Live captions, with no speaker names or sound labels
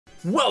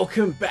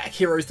Welcome back,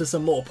 heroes, to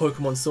some more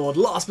Pokemon Sword.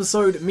 Last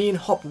episode, me and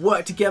Hop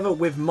worked together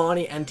with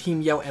Marnie and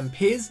Team Yell and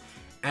Piz,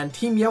 and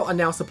Team Yell are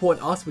now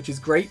supporting us, which is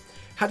great.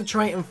 Had to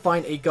try and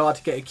find a guard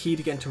to get a key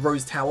to get into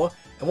Rose Tower,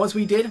 and once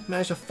we did,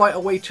 managed to fight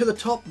our way to the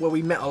top where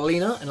we met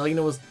Alina, and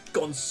Alina was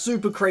gone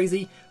super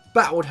crazy,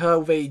 battled her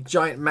with a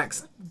giant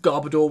max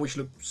Garbodor, which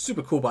looked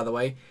super cool by the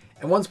way,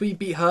 and once we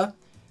beat her,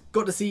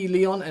 got to see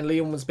Leon, and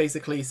Leon was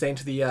basically saying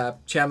to the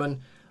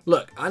chairman,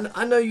 look,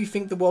 I know you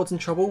think the world's in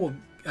trouble,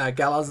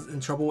 Galar's in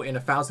trouble in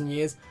 1,000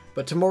 years,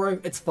 but tomorrow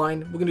it's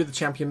fine, we're gonna do the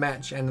champion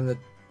match. And then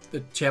the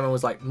chairman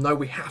was like, no,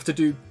 we have to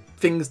do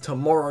things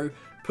tomorrow,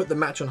 put the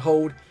match on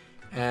hold,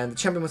 and the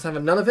champion was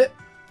having none of it,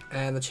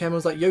 and the chairman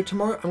was like, yo,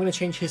 tomorrow I'm gonna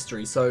change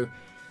history. So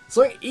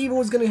something evil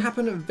is gonna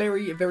happen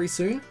very, very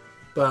soon,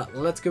 but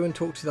let's go and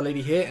talk to the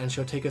lady here, and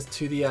she'll take us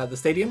to the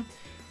stadium,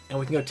 and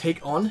we can go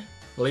take on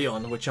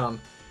Leon, which I'm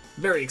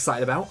very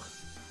excited about.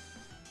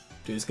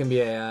 Dude, it's gonna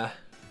be a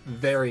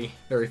very,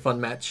 very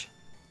fun match.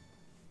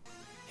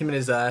 Him and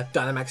his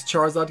Dynamax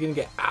Charizard gonna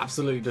get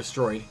absolutely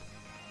destroyed.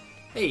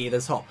 Hey,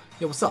 there's Hop.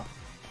 Yo, what's up?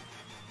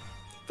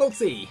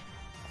 Folksy!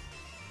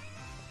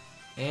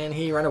 And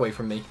he ran away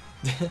from me.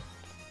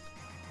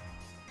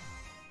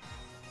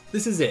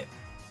 This is it.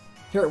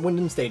 Here at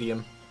Wyndham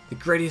Stadium, the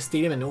greatest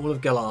stadium in all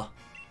of Galar.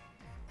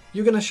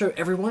 You're gonna show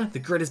everyone the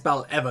greatest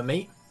battle ever,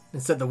 mate,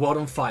 and set the world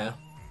on fire.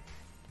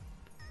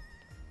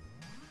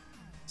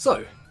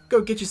 So,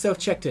 go get yourself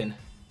checked in.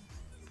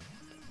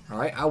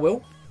 Alright, I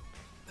will.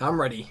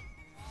 I'm ready.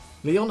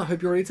 Leon, I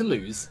hope you're ready to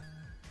lose.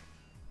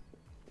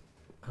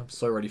 I'm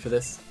so ready for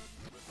this.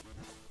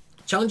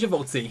 Challenger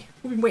Voltsy,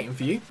 we've been waiting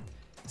for you.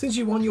 Since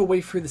you won your way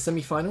through the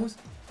semi-finals,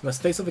 you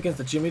must face off against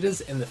the gym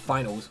leaders in the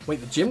finals. Wait,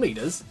 the gym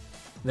leaders?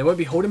 They won't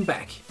be holding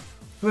back.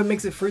 Whoever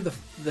makes it through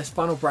this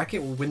final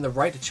bracket will win the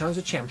right to challenge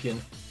the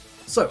champion.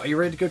 So, are you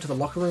ready to go to the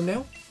locker room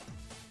now?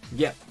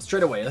 Yep,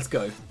 straight away, let's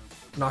go.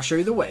 And I'll show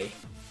you the way.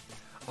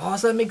 Oh,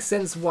 so that makes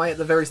sense why at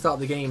the very start of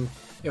the game,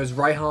 it was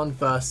Raihan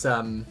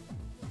versus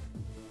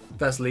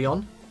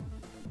Leon.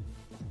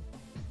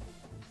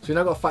 So we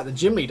now got to fight the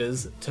gym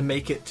leaders to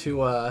make it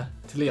to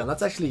Leon.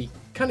 That's actually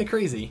kind of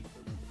crazy.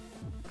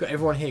 Got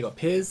everyone here. Got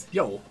Piz.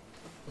 Yo,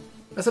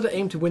 let's have to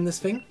aim to win this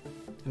thing,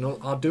 and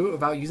I'll do it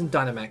without using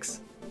Dynamax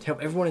to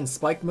help everyone in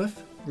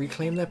Spikemuth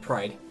reclaim their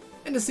pride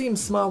and to see him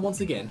smile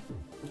once again.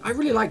 I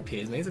really like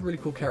Piz, man. He's a really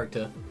cool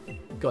character.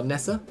 Got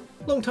Nessa.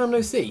 Long time no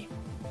see.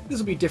 This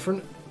will be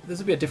different. This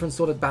will be a different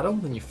sort of battle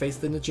than you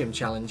faced in the gym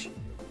challenge.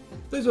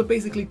 Those were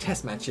basically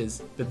test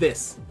matches, but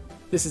this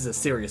is a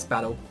serious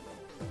battle.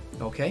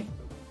 Okay.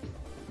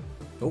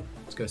 Oh,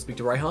 let's go speak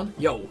to Raihan.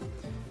 Yo,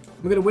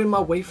 I'm gonna win my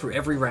way through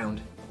every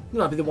round.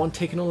 Then I'll be the one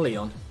taking on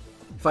Leon.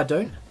 If I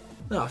don't,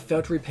 then I'll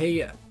fail to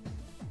repay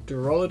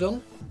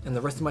Duraludon and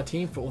the rest of my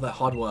team for all their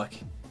hard work.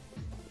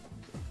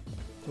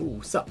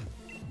 Ooh, sup.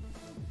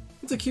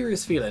 It's a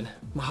curious feeling.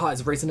 My heart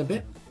is racing a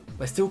bit,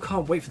 but I still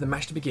can't wait for the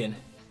match to begin.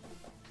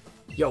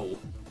 Yo,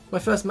 my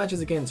first match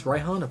is against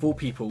Raihan of all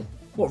people.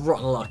 What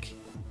rotten luck.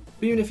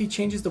 But even if he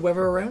changes the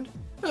weather around,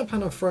 I don't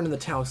plan on throwing in the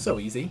towel so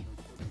easy.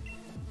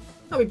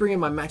 I'll be bringing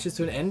my matches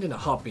to an end in a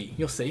heartbeat,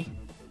 you'll see.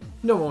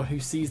 No one who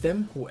sees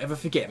them will ever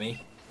forget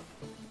me.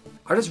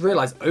 I just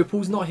realised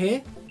Opal's not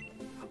here.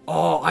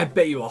 Oh, I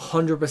bet you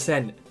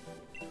 100%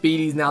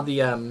 BEDE's now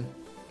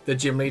the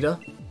gym leader.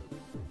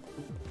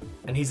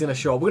 And he's gonna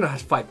show up. We're gonna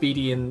have to fight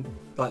BEDE in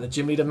like the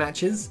gym leader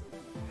matches.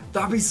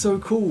 That'd be so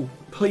cool.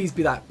 Please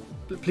be that.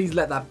 Please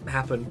let that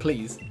happen,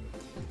 please.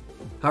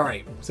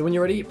 Alright, so when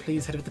you're ready,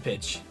 please head for the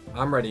pitch.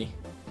 I'm ready.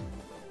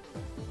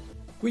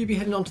 Will you be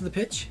heading onto the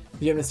pitch?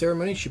 The opening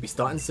ceremony should be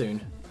starting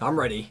soon. I'm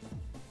ready.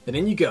 Then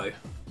in you go.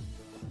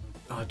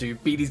 Oh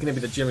dude, BEDE's gonna be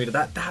the gym leader.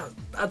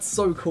 That's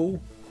so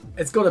cool.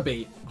 It's gotta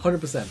be,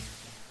 100%.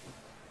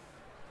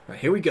 Right,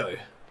 here we go.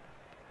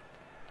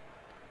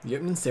 The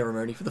opening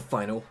ceremony for the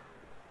final.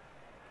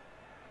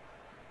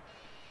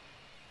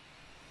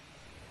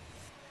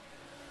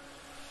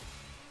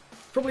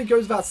 Probably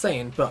goes without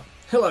saying, but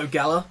hello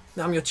Galar,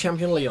 I'm your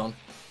champion Leon.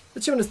 The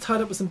chairman is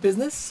tied up with some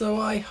business,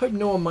 so I hope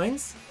no one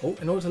minds. Oh,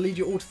 in order to lead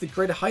you all to the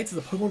greater heights of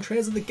the Pokemon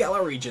trainers of the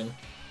Galar region.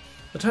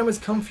 The time has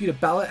come for you to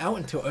battle it out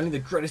until only the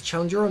greatest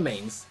challenger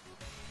remains.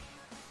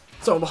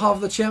 So on behalf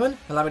of the chairman,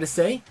 allow me to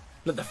say,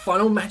 let the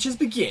final matches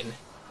begin.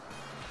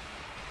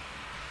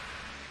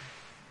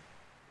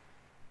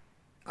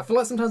 I feel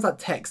like sometimes that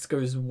text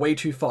goes way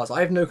too fast.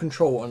 I have no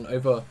control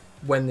over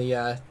when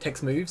the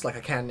text moves like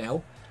I can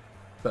now.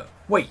 But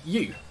wait,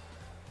 you.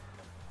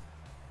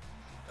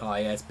 Oh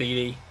yeah, it's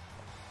BEDE.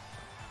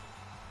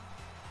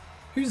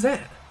 Who's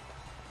that?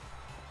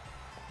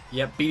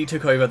 Yep, BEDE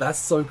took over. That's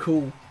so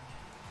cool.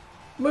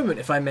 Moment,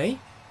 if I may.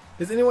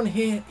 Does anyone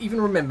here even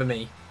remember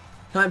me?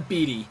 I'm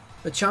BEDE,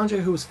 the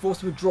challenger who was forced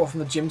to withdraw from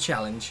the gym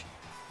challenge.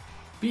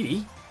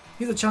 BEDE?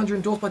 He's a challenger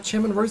endorsed by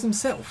Chairman Rose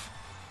himself.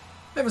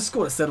 I have a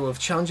score to settle with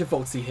Challenger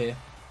Voltsy here.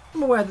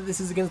 I'm aware that this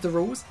is against the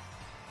rules,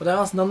 but I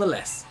ask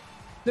nonetheless.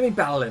 Let me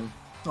battle him.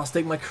 I'll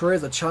stake my career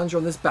as a challenger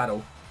on this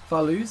battle. If I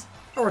lose,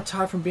 I'll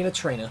retire from being a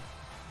trainer.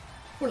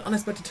 What an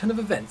unexpected turn of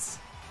events.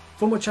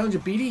 Former challenger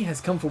BEDE has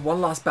come for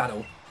one last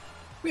battle.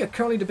 We are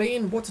currently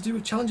debating what to do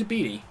with Challenger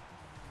BEDE.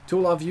 To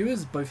all our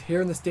viewers, both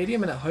here in the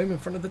stadium and at home in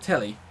front of the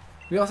telly,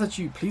 we ask that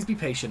you please be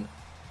patient.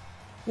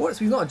 What? So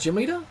he's not a gym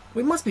leader? Well,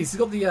 he must be. He's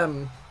got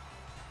the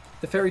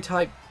fairy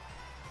type,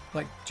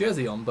 like,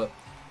 jersey on, but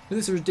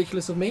this is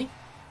ridiculous of me.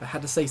 I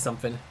had to say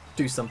something,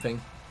 do something.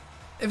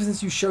 Ever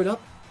since you showed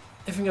up,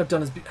 everything I've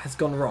done has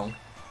gone wrong.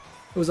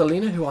 It was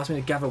Alina who asked me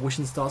to gather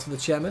wishing stars for the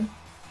chairman.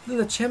 Then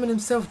the chairman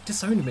himself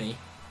disowned me.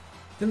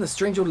 Then the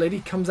strange old lady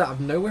comes out of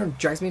nowhere and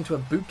drags me into a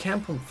boot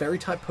camp on fairy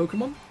type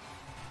Pokemon.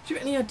 Do you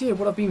have any idea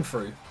what I've been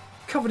through?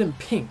 Covered in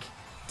pink,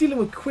 dealing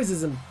with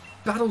quizzes and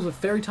battles with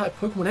fairy type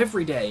Pokemon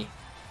every day.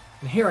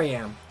 And here I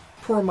am,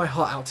 pouring my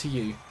heart out to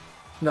you.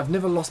 And I've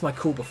never lost my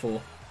cool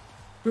before.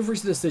 We've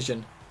reached a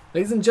decision.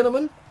 Ladies and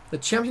gentlemen, the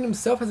champion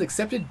himself has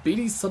accepted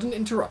BEDE's sudden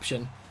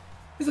interruption.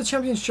 Is the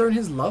champion showing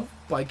his love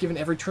by giving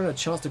every trainer a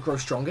chance to grow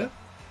stronger?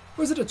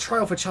 Or is it a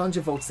trial for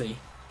Challenger Voltzy?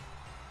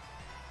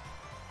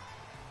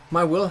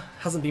 My will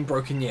hasn't been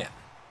broken yet.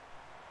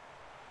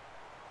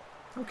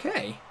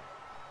 Okay.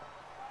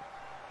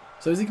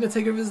 So is he going to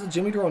take over as the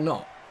gym leader or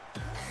not?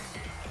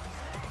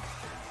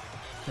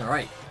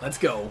 Alright, let's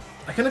go.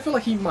 I kind of feel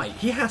like he might.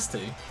 He has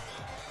to.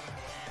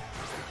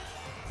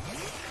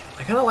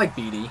 I kind of like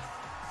BEDE.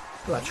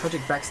 Got that tragic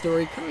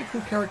backstory. Kind of a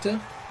cool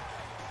character.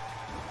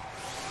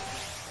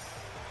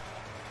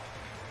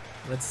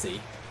 Let's see.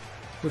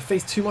 We've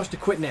faced too much to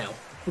quit now.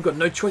 We've got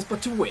no choice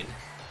but to win.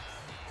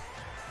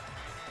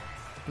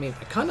 I mean,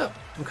 I'm kind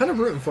of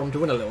rooting for him to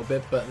win a little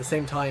bit, but at the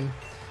same time,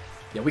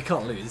 yeah, we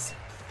can't lose.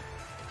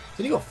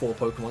 So he got 4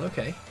 Pokemon,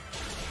 okay.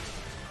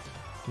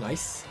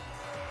 Nice.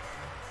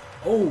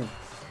 Oh!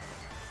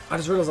 I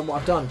just realised what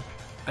I've done.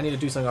 I need to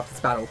do something after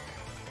this battle.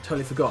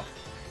 Totally forgot.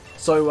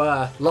 So,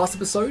 last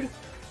episode,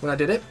 when I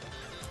did it,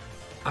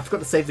 I forgot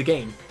to save the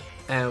game.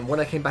 And when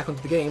I came back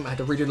onto the game, I had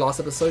to redo last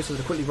episode, so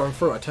to quickly run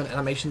through, I turned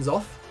animations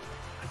off.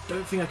 I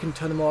don't think I can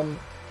turn them on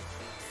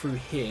through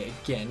here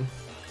again.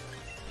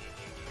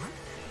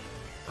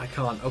 I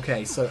can't.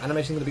 Okay, so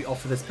animation's going to be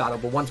off for this battle,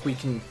 but once we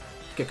can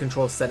get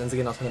control settings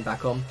again, I'll turn them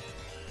back on.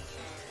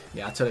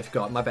 Yeah, I totally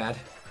forgot. My bad.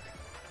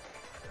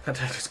 I had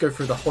to just go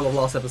through the whole of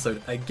last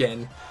episode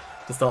again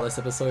to start this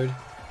episode.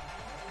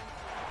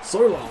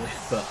 So long,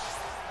 but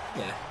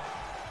yeah.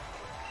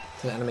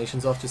 So the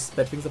animations off, just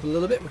sped things up a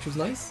little bit, which was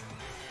nice.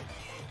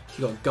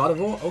 So you got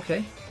Gardevoir,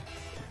 okay.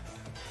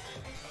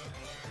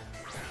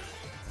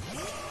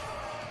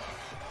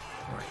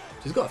 Alright,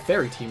 so he's got a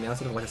fairy team now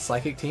instead of like a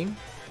psychic team.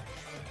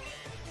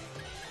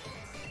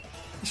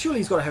 Surely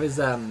he's got to have his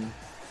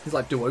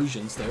like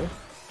Duosion still.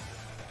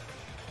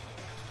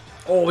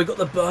 Oh, we got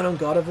the burn on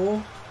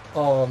Gardevoir.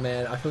 Oh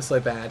man, I feel so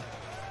bad.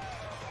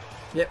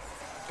 Yep,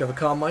 go for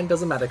Calm Mind,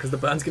 doesn't matter because the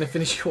burn's going to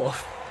finish you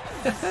off.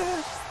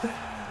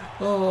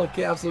 Oh,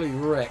 get absolutely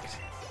wrecked.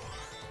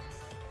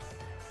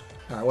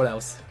 Alright, what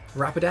else?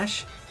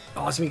 Rapidash?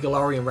 Oh, it's going to be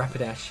Galarian and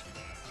Rapidash.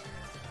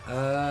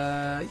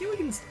 Yeah, we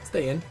can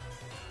stay in.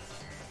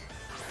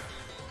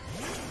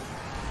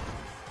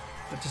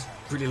 That just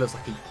really looks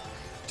like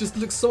just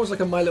looks so much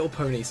like a My Little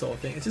Pony sort of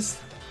thing. It's just,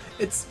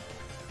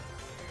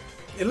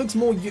 it looks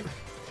more, you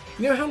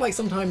know how like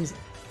sometimes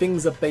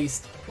things are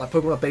based, like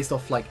Pokemon are based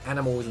off like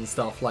animals and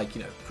stuff, like,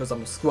 you know, for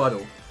example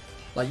Squirtle.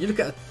 Like you look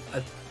at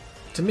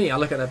to me I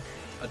look at a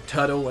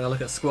turtle and I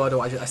look at Squirtle,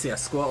 I see a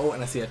Squirtle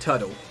and I see a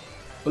turtle.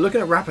 But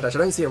looking at Rapidash, I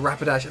don't see a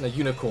Rapidash and a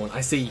unicorn,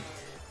 I see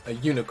a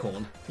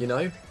unicorn, you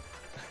know?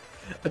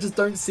 I just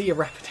don't see a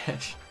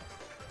Rapidash.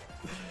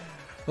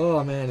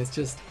 Oh man, it's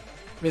just,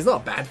 I mean it's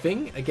not a bad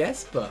thing, I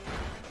guess, but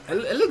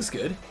it looks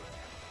good.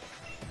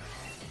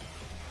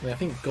 I mean, I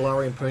think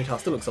Galarian Ponyta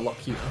still looks a lot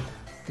cuter.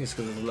 I think it's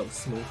because it's a little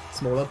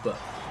smaller, but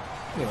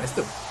anyway,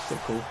 still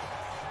cool.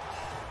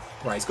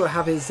 Right, he's got to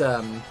have his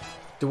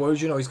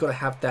Duosion, or he's got to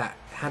have that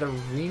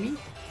Hatterene?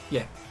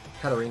 Yeah,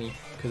 Hatterene,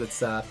 because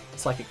it's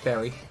Psychic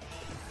Fairy.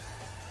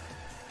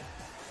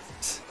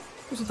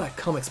 What's with that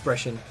calm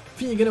expression?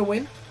 Think you're going to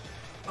win?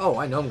 Oh,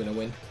 I know I'm going to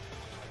win.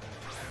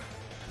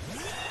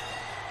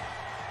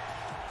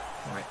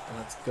 Alright,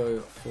 let's go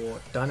for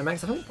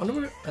Dynamax.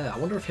 I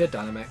wonder if he had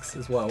Dynamax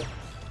as well.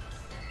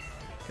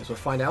 Guess we'll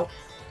find out.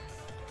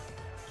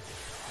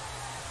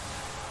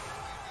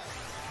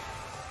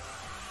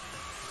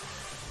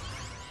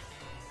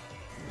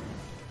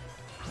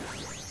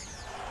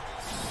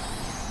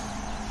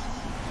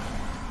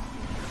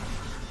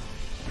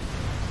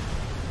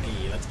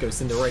 Hey, let's go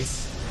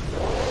Cinderace.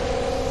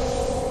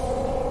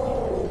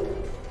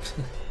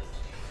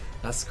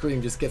 That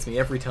scream just gets me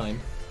every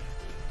time.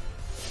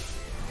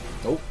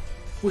 Oh,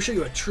 we'll show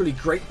you a truly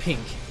great pink.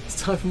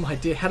 It's time for my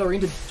dear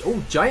Hatterene to...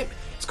 Oh, Giant...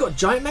 It's got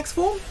Giant Max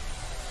form?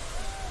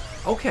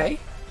 Okay.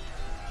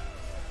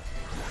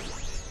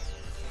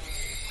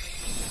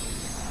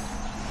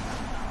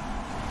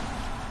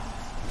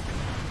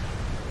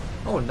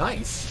 Oh,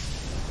 nice.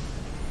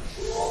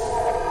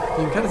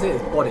 You can kind of see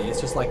its body.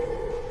 It's just like...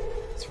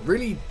 It's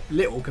really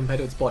little compared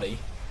to its body.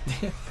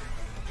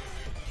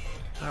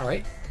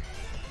 Alright.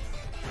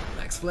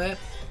 Max Flare.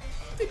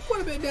 Did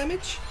quite a bit of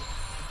damage.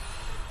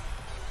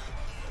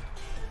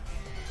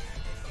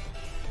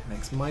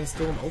 Max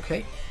Mindstorm,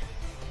 okay.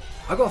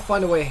 I gotta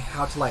find a way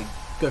how to like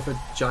go for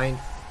giant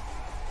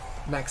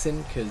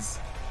maxing, because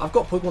I've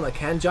got Pokemon that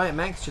can giant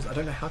max, just I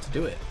don't know how to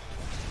do it.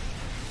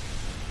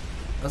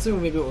 I was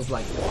thinking maybe it was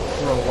like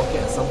throw a rocket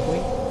at some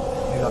point.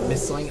 Maybe I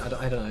missed something. I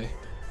don't know.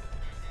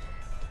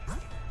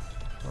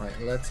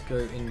 Alright, let's go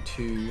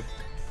into...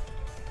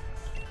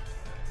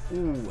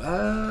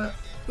 Ooh,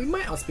 we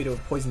might outspeed it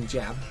with Poison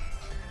Jab.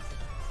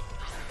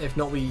 If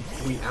not, we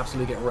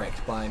absolutely get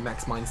wrecked by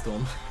Max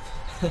Mindstorm.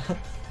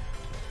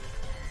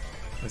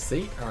 Let's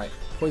see. Alright,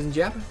 Poison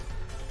Jab.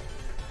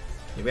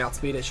 Yeah, we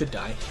outspeed it, should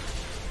die.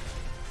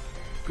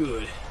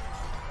 Good.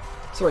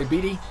 Sorry,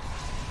 BEDE.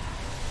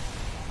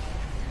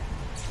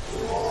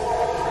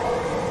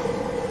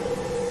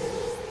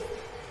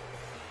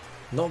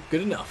 Not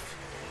good enough.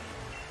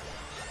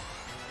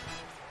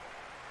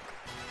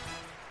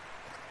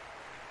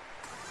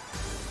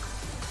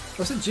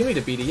 Oh, it's a gym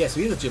leader, BEDE. Yes,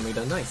 he is a gym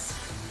leader. Nice.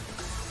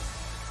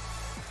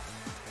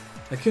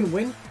 I couldn't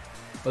win,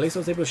 but at least I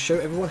was able to show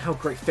everyone how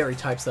great fairy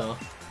types are.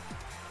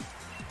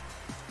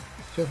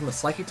 Going from a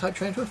psychic type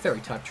trainer to a fairy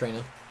type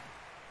trainer.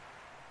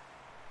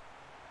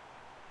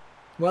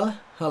 Well,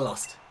 I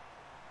lost.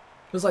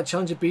 Looks like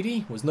Challenger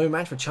BEDE was no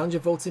match for Challenger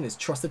Voltz and his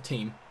trusted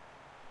team.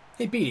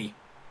 Hey BEDE,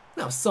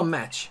 that was some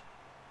match.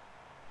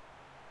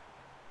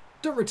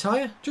 Don't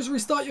retire, just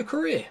restart your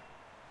career.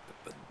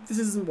 But this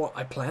isn't what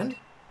I planned.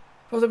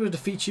 If I was able to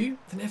defeat you,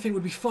 then everything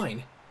would be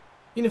fine.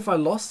 Even if I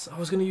lost, I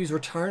was going to use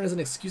retiring as an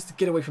excuse to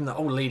get away from that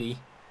old lady.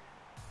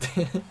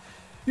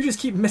 You just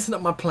keep messing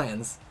up my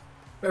plans.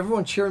 With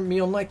everyone cheering me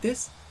on like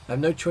this, I have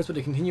no choice but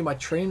to continue my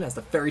training as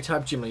the fairy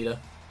type gym leader.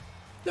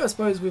 Though I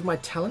suppose with my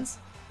talents,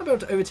 I'll be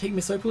able to overtake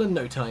Miss Opal in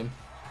no time.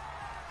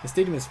 The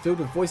stadium is filled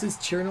with voices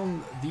cheering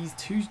on these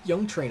two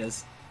young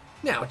trainers.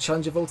 Now,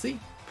 Challenger Voltz,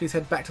 please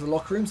head back to the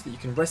locker room so that you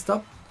can rest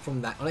up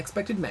from that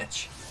unexpected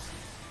match.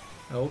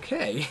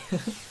 Okay.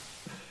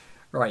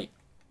 Right.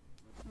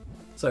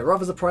 So,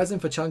 rather surprising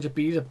for Challenger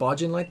BEDE to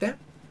barge in like that.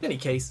 In any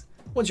case,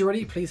 once you're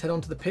ready, please head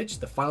on to the pitch.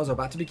 The finals are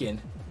about to begin.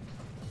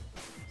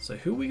 So,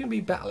 who are we going to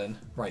be battling?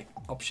 Right,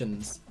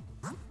 options.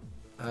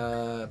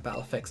 Battle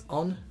effects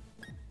on.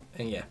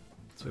 And yeah,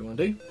 that's what we want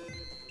to do.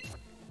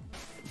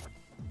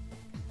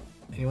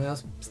 Anyone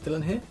else still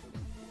in here?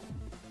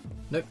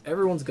 Nope,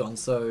 everyone's gone,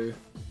 so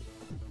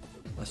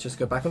let's just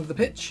go back onto the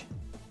pitch.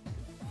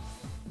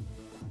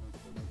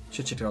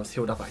 Should check if I was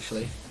healed up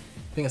actually.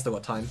 I think I still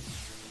got time.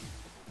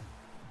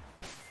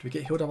 Do we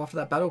get healed up after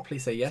that battle?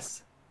 Please say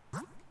yes.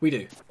 We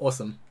do.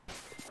 Awesome.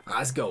 Right,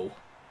 let's go.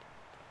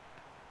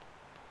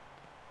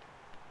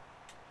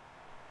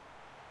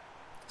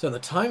 So the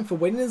time for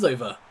waiting is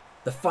over.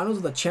 The finals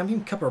of the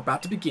Champion Cup are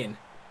about to begin.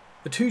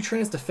 The two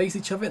trainers to face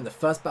each other in the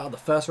first battle of the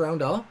first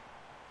round are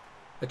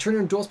a trainer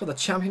endorsed by the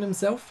champion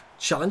himself,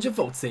 Challenger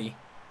Voltz.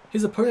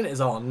 His opponent is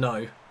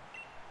no.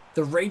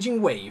 The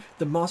Raging Wave,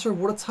 the master of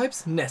water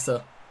types,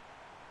 Nessa.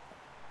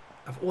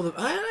 Of all the,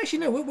 actually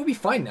no, we'll be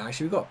fine now.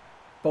 Actually, we got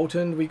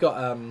Bolton, we got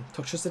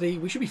Toxtricity.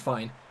 We should be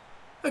fine.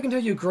 I can tell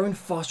you've grown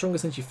far stronger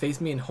since you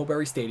faced me in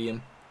Holberry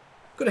Stadium.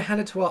 Got to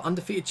hand it to our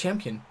undefeated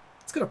champion.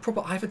 It's got a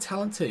proper eye for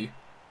talent too.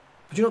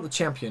 But you're not the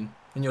champion,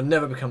 and you'll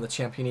never become the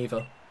champion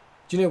either.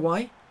 Do you know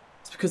why?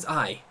 It's because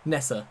I,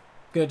 Nessa, am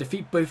going to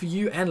defeat both of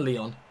you and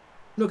Leon.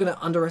 I'm not going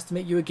to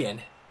underestimate you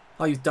again.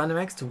 I'll use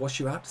Dynamax to wash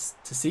you out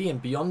to sea and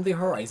beyond the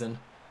horizon.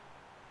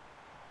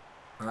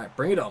 Alright,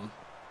 bring it on.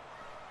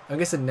 I'm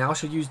guessing now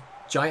she'll use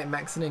Giant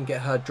Maxing and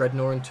get her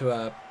Dreadnought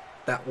into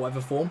that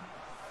whatever form.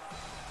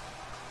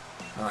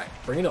 Alright,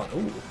 bring it on.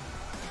 Ooh.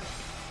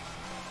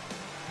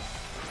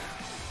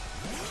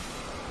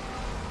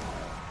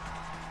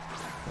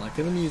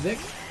 Liking the music.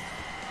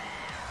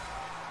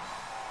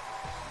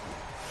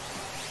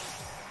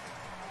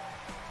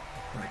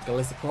 Alright,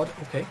 Galissapod.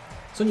 Okay.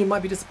 Sonya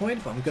might be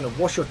disappointed, but I'm going to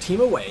wash your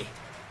team away.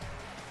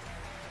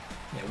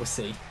 Yeah, we'll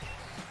see.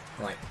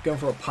 Alright, going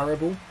for a Pyro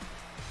Ball.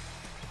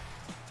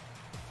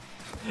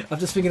 I'm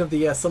just thinking of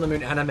the Sun and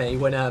Moon anime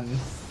when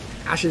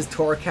Ash's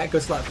Torracat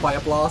goes to like Fire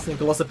Blast and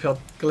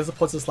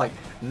Galissapod's just like,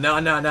 nah,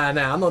 I'm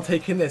not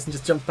taking this, and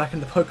just jumps back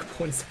in the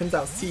Pokeball and sends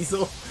out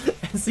Cecil.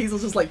 And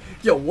Cecil's just like,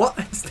 yo, what?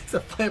 And just takes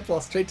a Fire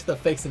Blast straight to the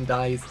face and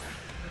dies.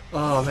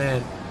 Oh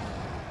man.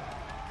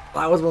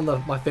 That was one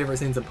of my favourite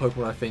scenes in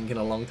Pokemon, I think, in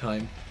a long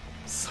time.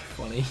 So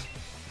funny.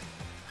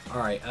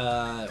 Alright,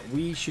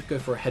 we should go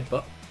for a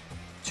Headbutt.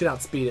 Should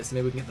outspeed it, so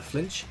maybe we can get the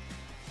flinch.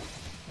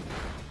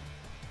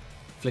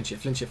 Flinch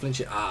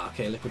it. Ah,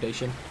 okay,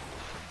 Liquidation.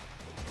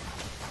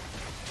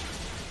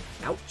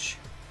 Ouch.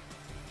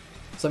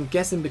 So I'm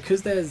guessing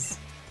because there's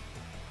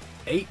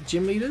 8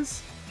 gym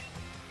leaders,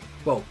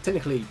 well,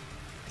 technically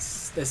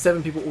there's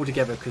 7 people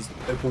altogether because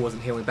Opal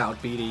wasn't here when we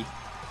battled BEDE.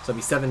 So it'll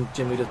be 7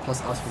 gym leaders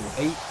plus us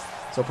for 8.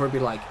 So it'll probably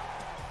be like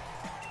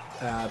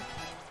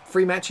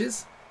 3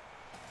 matches.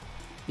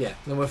 Yeah, and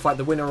then we'll fight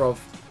the winner of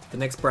the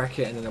next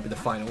bracket and then that'll be the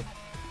final.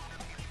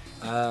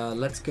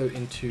 Let's go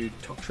into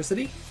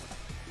Toxtricity.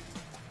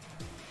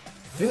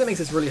 The thing that makes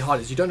this really hard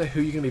is you don't know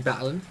who you're going to be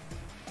battling.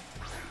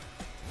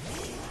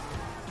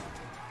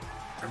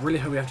 I really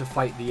hope we have to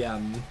fight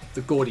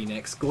the Gordy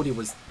next. Gordy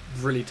was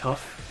really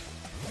tough.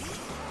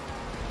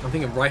 I'm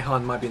thinking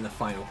Raihan might be in the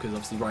final, because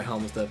obviously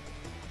Raihan was the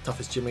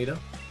toughest gym leader.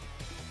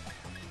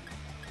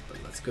 But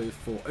let's go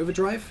for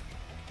Overdrive.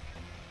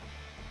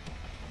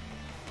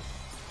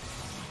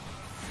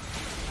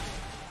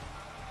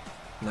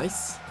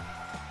 Nice.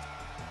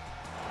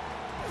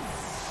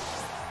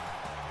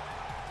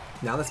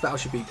 Now this battle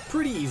should be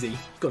pretty easy.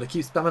 Got to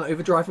keep spamming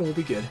Overdrive and we'll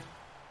be good.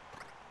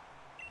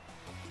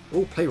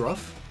 Oh, play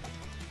rough.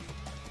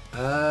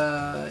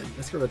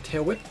 Let's go with a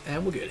Tail Whip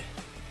and we're good.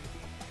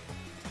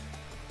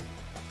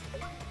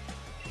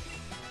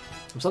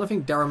 I'm starting to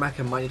think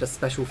Darumaka might need a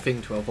special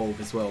thing to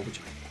evolve as well, which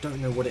I don't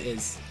know what it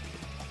is.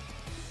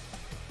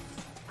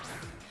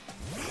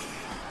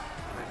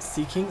 Right,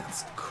 Seeking,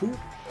 that's cool.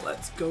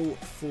 Let's go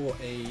for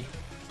a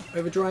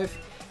Overdrive.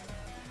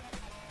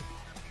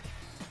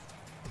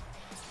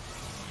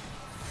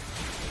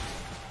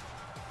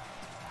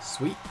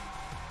 Sweet.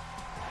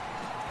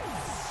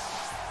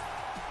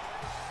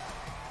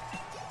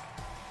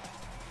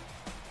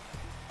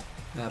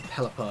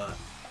 Pelipper.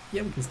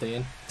 Yeah, we can stay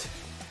in.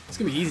 It's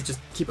gonna be easy, just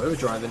keep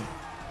overdriving.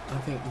 I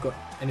don't think we've got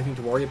anything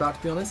to worry about,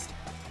 to be honest.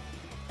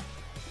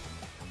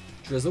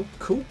 Drizzle,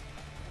 cool.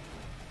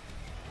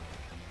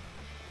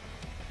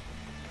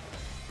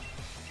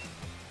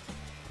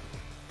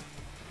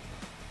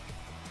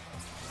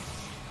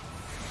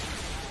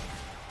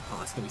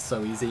 Oh, it's gonna be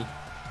so easy.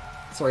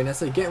 Sorry,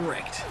 Nessa, you're getting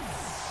wrecked.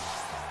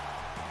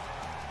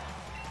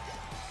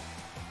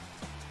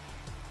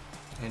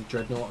 And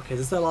Dreadnought. Okay,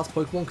 this is our last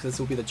Pokemon, because this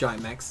will be the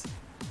Giant Max.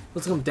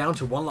 Looks like I'm down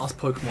to one last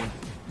Pokemon.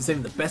 I'm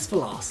saving the best for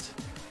last.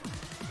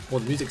 Well,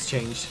 the music's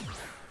changed.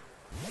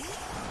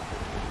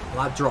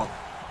 Loud drop.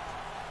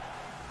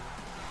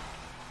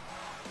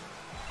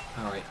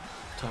 Alright,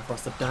 time for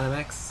us to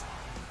Dynamax.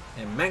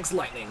 And Max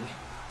Lightning.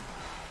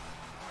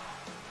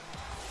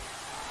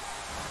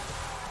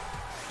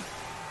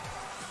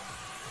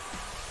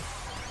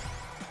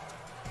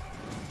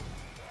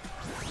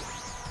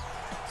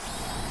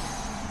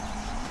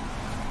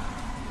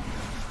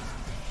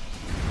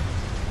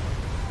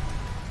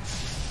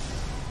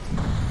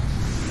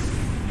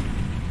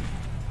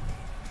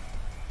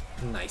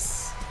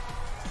 Nice.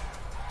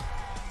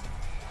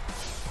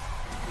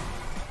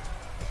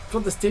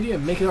 Flood the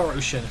stadium, make it our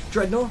ocean.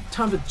 Dreadnought,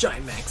 time to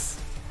Giant Max.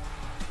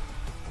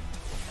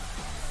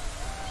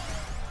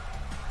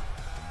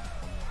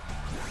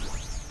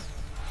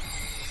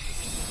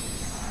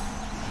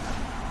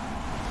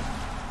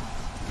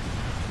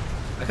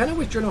 I kind of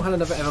wish Dreadnought had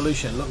another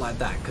evolution look like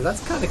that, because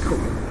that's kind of cool.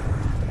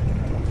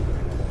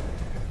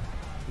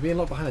 Being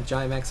locked behind a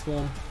Giant Max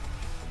form.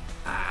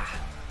 Ah,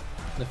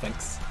 no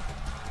thanks.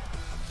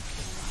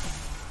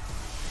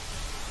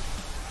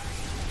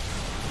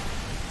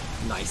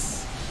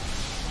 Nice.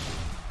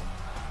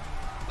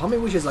 Part of me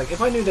wishes, like,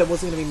 if I knew there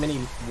wasn't going to be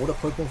many water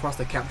Pokemon for us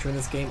to capture in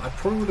this game, I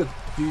probably would have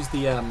used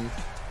the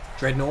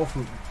Dreadnought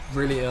from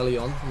really early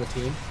on the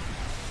team.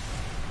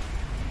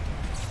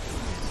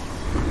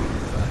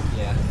 But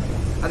yeah,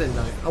 I didn't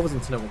know. I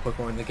wasn't to know what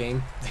Pokemon were in the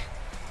game.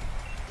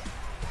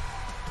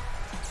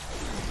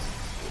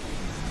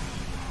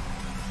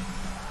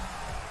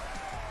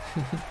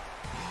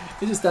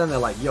 You're just standing there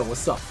like, yo,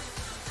 what's up?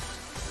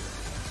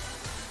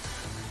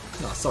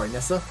 Oh, sorry,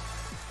 Nessa.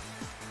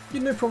 You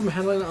had no problem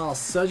handling our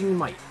surging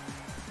might.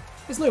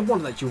 It's no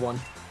wonder that you won.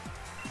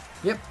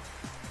 Yep.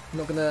 I'm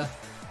not gonna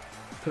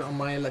put it on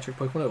my electric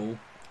Pokemon at all.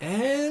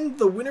 And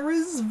the winner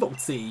is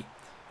Voltsy. He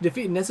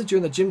defeated Nessa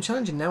during the gym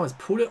challenge and now has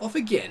pulled it off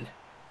again.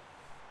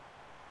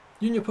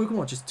 You and your Pokemon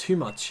are just too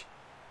much.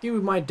 Even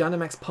with my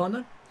Dynamax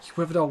partner, you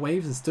weathered our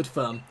waves and stood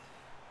firm.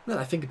 Now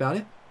that I think about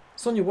it,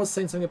 Sonia was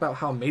saying something about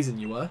how amazing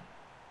you were.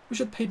 We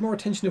should have paid more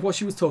attention to what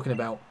she was talking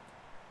about.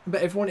 I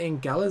bet everyone in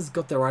Gala's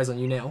got their eyes on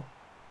you now.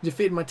 You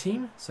defeated my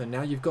team, so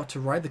now you've got to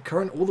ride the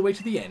current all the way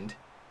to the end.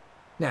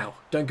 Now,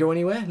 don't go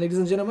anywhere, ladies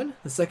and gentlemen.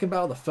 The second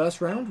battle of the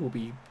first round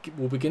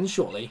will begin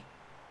shortly.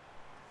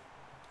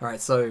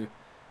 Alright, so...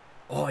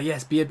 Oh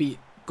yes, Bia beat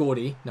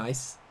Gordy,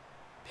 nice.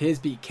 Piers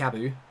beat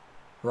Kabu.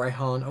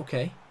 Raihan,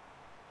 okay.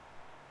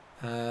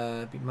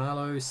 Beat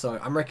Marlowe, so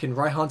I'm reckon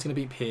Raihan's going to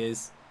beat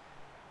Piers.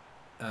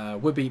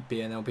 We'll beat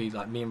Bia and it'll be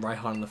like me and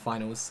Raihan in the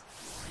finals.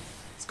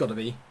 It's got to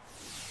be.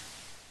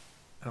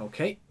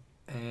 Okay,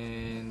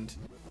 and...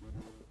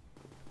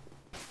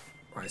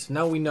 Right, so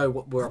now we know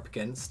what we're up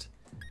against.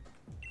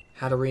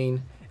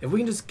 Hatterene. If we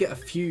can just get a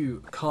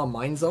few Calm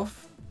Minds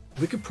off,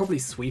 we could probably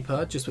sweep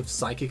her just with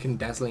Psychic and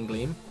Dazzling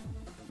Gleam.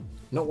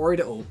 Not worried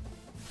at all.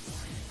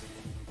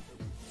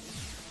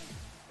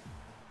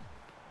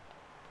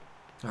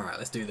 Alright,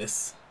 let's do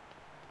this.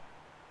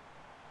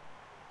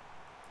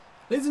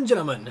 Ladies and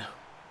gentlemen,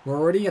 we're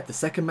already at the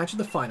second match of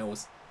the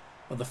finals.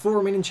 Of the 4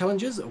 remaining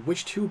challengers, of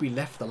which 2 will be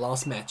left for the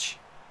last match.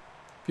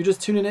 If you're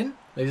just tuning in,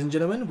 ladies and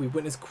gentlemen, we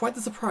witnessed quite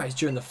the surprise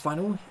during the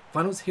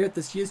finals here at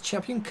this year's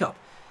Champion Cup,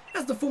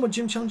 as the former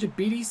gym challenger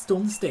BEDE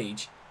stormed the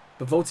stage,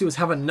 but Voltsy was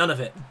having none of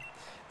it.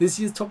 This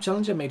year's top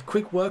challenger made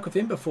quick work of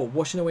him before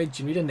washing away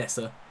Gym Leader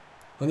Nessa.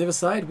 On the other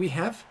side, we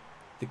have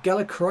the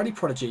Gala Karate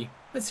Prodigy.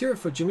 Let's hear it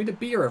for Gym Leader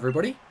Bia,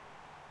 everybody.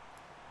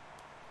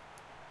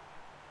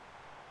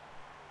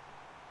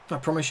 I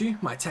promise you,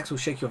 my attacks will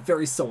shake your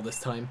very soul this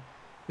time.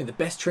 May the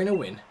best trainer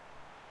win.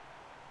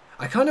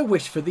 I kind of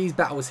wish for these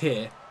battles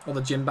here, or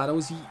the gym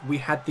battles, we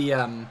had the,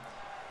 I don't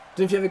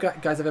know if you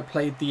guys ever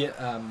played the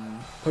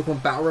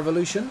Pokemon Battle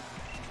Revolution,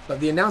 but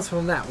the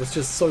announcement on that was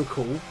just so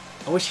cool.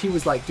 I wish he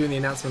was like doing the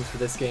announcements for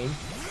this game.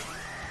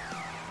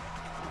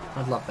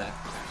 I'd love that.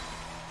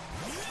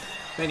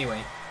 But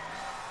anyway,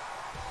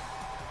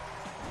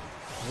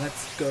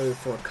 let's go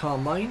for a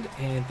Calm Mind,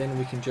 and then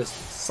we can just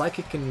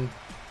Psychic and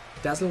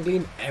Dazzling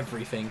Gleam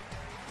everything.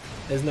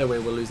 There's no way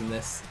we're losing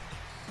this.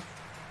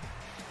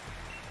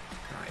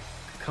 Alright,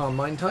 Calm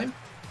Mind time.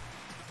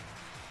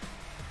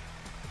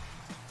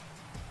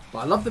 But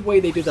I love the way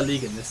they do the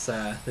league in this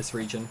this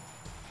region.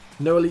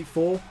 No Elite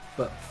Four,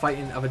 but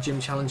fighting other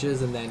gym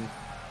challenges and then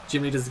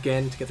gym leaders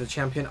again to get to the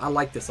champion. I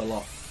like this a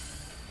lot.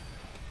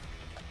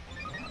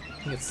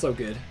 I think it's so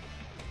good.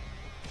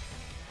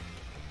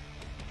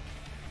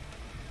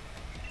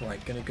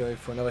 Alright, gonna go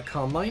for another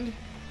Calm Mind.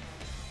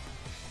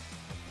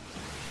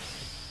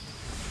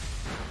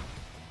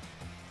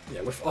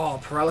 Yeah, with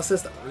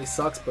paralysis, that really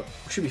sucks, but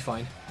we should be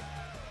fine.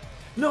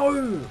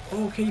 No!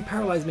 Oh, okay, you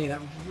paralyzed me, that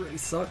really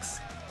sucks.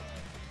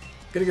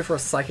 Gonna go for a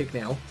Psychic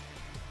now.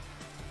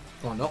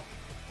 Oh, no.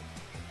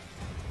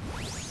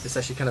 This is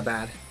actually kind of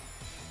bad.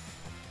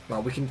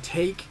 Well, we can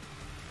take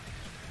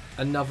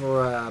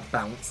another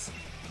bounce.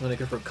 I'm gonna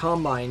go for a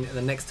Calm Mind, and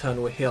the next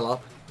turn we'll heal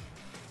up,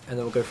 and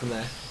then we'll go from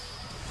there.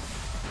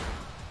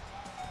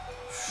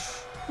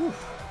 Whew.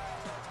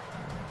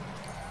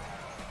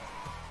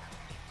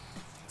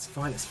 It's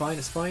fine, it's fine,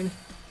 it's fine.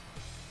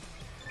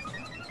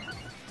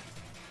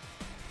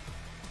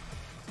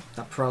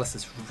 That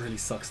paralysis really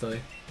sucks though.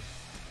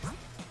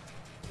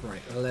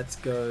 Right, let's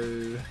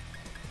go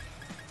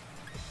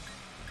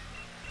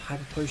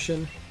Hyper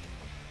Potion.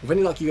 With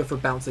any luck you go for a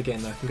bounce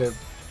again though. I can go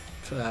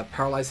for,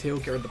 Paralyze Heal,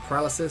 get rid of the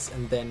paralysis,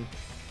 and then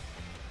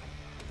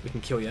we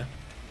can kill you.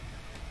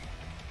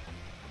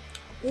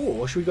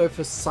 Or should we go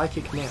for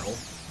Psychic now?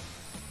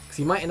 Because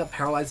he might end up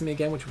paralyzing me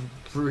again, which would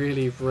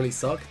really, really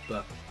suck,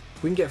 but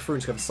if we can get through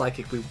and just go for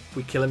Psychic,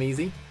 we kill him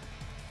easy.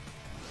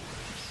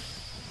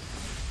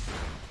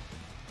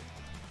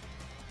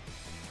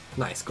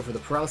 Nice, go for the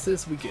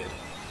paralysis, we good.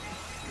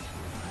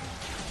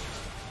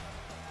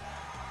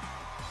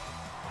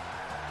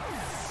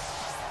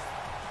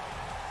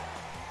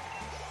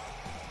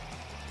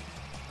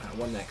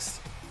 One next.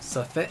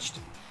 Surfetched.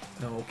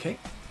 Okay.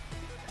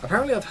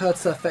 Apparently I've heard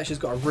Surfetch has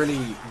got a really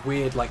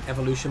weird like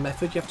evolution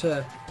method. You have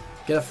to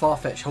get a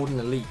Farfetch holding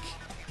a leak,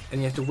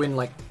 and you have to win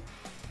like,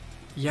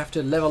 you have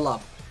to level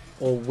up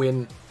or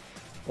win,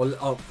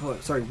 or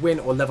win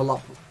or level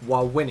up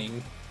while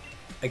winning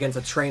against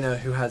a trainer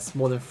who has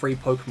more than 3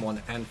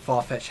 Pokemon, and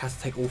Farfetch has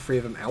to take all 3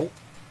 of them out.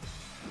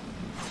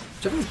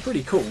 Which I think is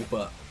pretty cool,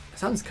 but it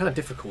sounds kind of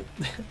difficult.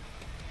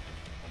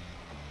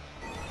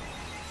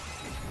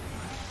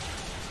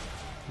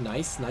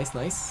 Nice, nice,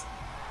 nice.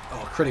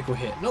 Oh, critical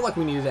hit. Not like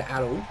we needed it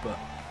at all, but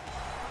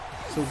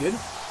it's all good.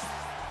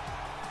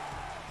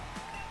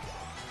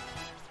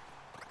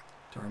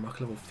 Darumaka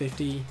level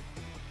 50.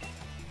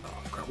 Oh,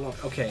 crap,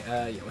 lock. Okay,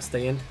 yeah, we'll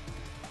stay in.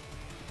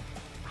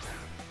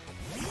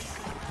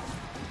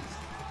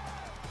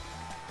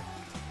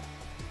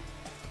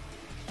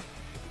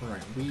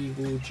 Alright, we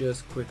will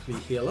just quickly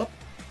heal up.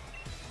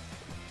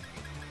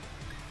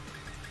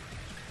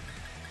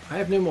 I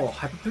have no more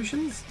Hyper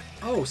Potions?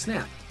 Oh,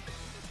 snap.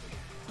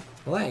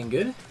 Well, that ain't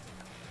good.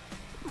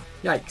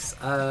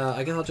 Yikes.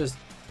 I guess I'll just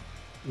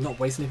not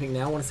waste anything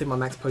now. I want to save my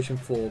max potion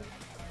for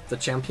the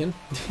champion.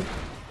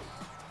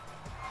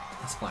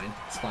 That's fine.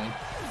 It's fine.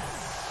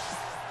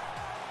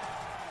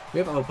 We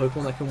have other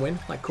Pokemon that can win,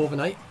 like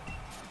Corviknight.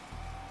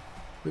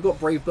 We've got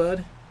Brave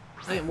Bird.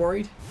 I ain't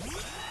worried.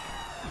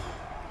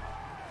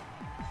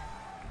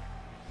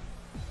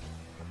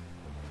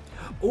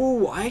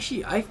 Oh, I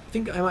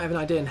think I might have an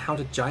idea on how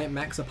to Giant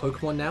Max a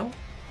Pokemon now.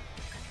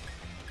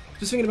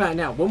 Just thinking about it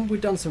now, when we've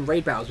done some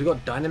raid battles, we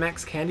got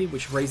Dynamax Candy,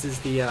 which raises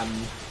the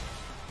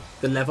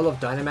level of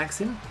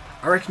Dynamaxing.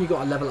 I reckon you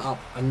got to level up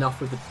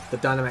enough with the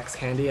Dynamax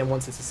Candy, and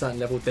once it's a certain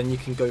level, then you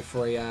can go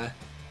for a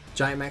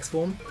Giant Max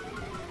form.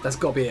 That's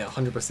got to be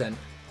 100%.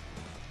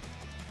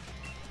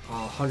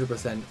 Oh,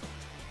 100%.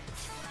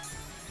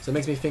 So it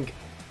makes me think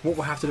what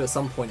we'll have to do at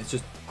some point is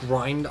just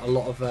grind a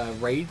lot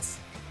of raids,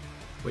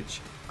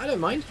 which I don't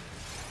mind.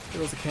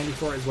 There was a candy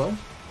for it as well.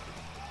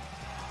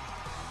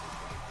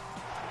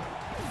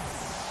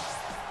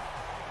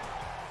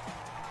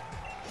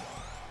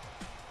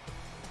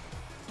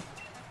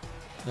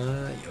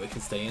 Yeah, we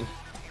can stay in.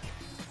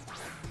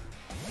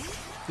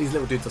 These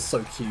little dudes are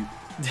so cute.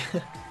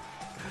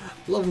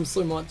 Love them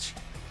so much.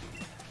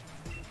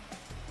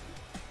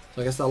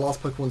 So I guess our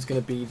last Pokemon's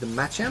going to be the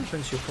Machamp,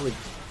 and she'll probably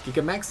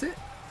Gigamax it.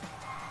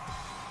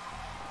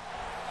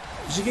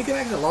 Did she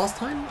Gigamax it last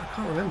time? I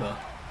can't remember.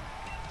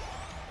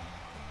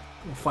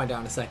 We'll find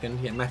out in a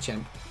second. Yeah,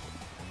 Machamp.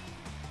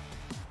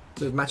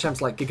 So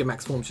Machamp's like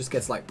Gigamax form just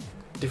gets like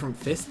different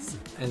fists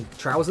and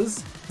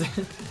trousers.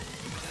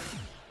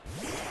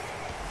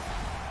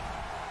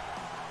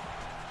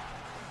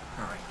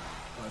 Alright,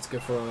 let's go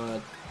for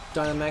a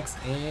Dynamax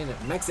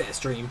and Max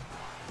Airstream.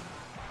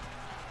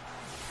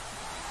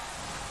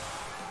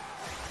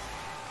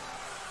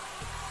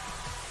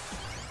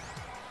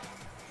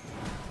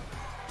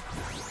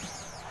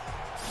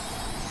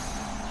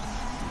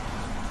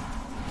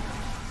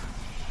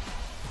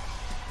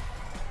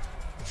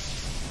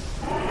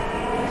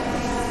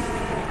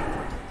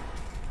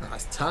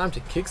 Time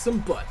to kick some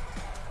butt.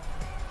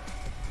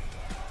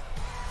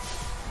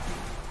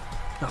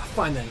 Ah,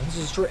 fine then. Let's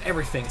destroy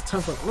everything. It's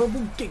time for a global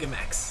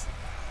Gigamax.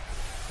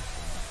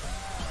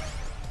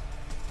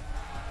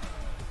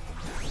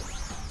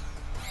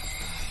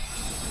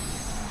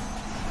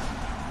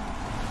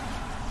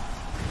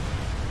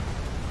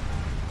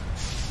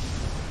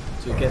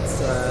 So he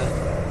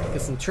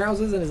gets some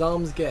trousers and his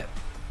arms get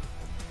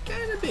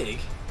kind of big.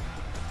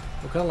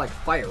 They're kind of like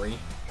fiery,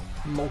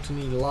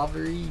 molten-y,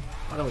 lava-y.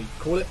 I don't know what you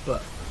call it,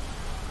 but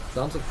his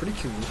arms look pretty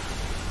cool.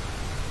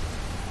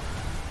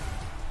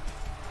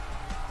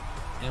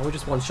 And we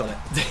just one-shot it.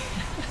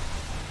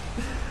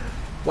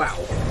 Wow.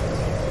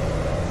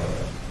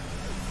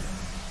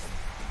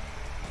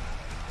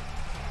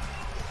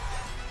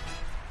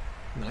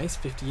 Nice,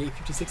 58,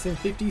 56, and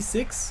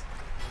 56.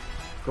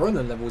 Growing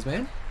the levels,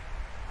 man.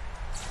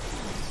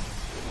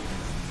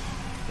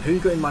 Who you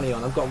got your money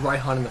on? I've got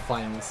Raihan in the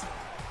finals.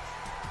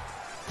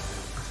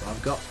 That's what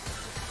I've got.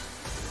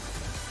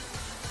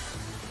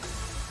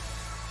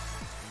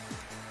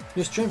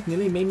 Your strength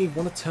nearly made me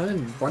want to turn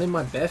and run in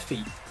my bare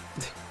feet.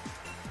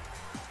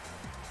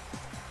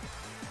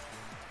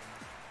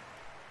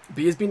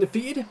 B has been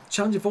defeated.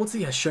 Challenger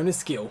Voltsy has shown his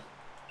skill.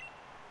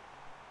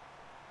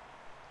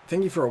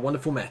 Thank you for a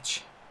wonderful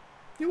match.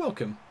 You're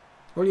welcome.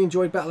 I really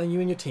enjoyed battling you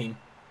and your team.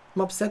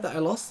 I'm upset that I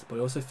lost, but I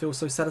also feel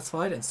so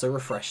satisfied and so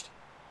refreshed.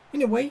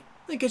 In a way,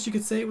 I guess you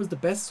could say it was the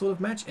best sort of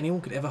match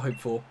anyone could ever hope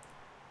for.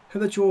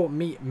 Hope that you'll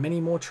meet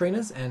many more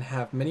trainers and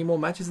have many more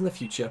matches in the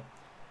future.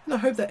 And I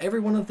hope that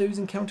every one of those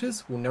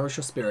encounters will nourish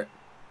your spirit.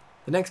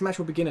 The next match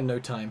will begin in no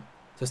time,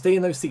 so stay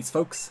in those seats,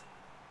 folks.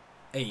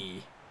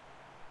 Ayy.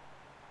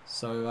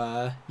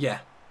 So, yeah.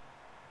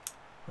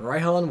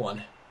 Raihan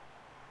won.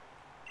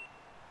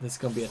 This is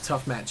going to be a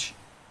tough match.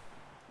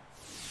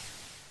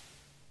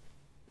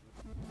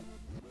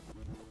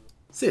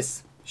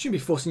 Sis, you shouldn't be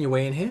forcing your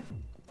way in here.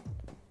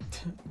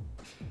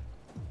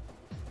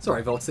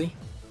 Sorry, Voltsy.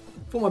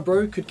 Thought my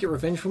bro could get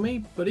revenge for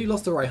me, but he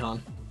lost to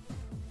Raihan.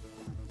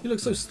 You look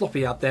so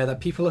sloppy out there that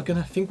people are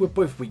gonna think we're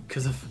both weak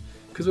because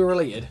we're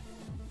related.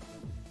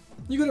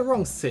 You got it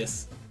wrong,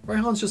 sis.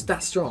 Raihan's just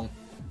that strong.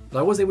 But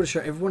I was able to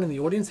show everyone in the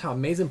audience how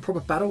amazing proper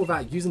battle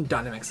without using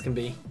Dynamax can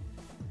be.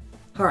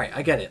 Alright,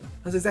 I get it.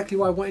 That's exactly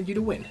why I wanted you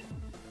to win.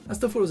 I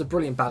still thought it was a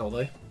brilliant battle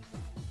though.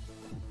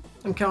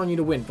 I'm counting you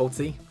to win,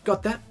 Voltsy.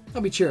 Got that?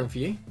 I'll be cheering for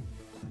you.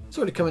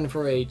 Sorry to come in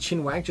for a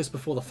chin wag just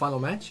before the final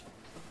match.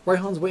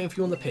 Raihan's waiting for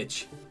you on the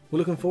pitch. We're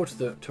looking forward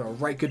to a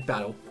right good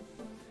battle.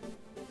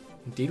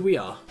 Indeed we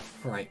are.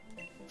 Alright.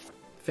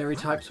 Fairy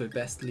types, so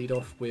best lead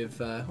off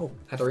with, oh,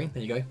 Hatterene,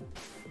 there you go.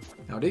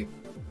 Howdy.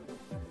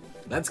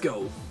 Let's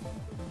go.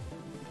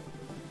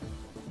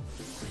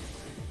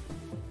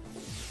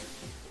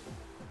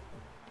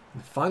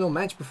 The final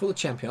match before the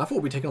champion. I thought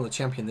we'd be taking on the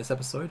champion this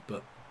episode,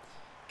 but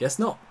guess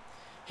not.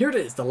 Here it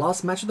is, the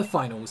last match of the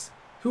finals.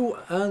 Who will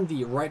earn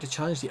the right to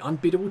challenge the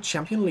unbeatable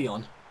champion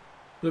Leon?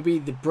 Will it be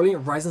the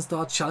brilliant Rising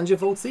Star Challenger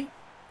Voltsy? Or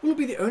will it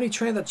be the only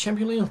trainer that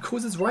champion Leon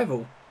calls his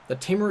rival? The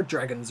Tamer of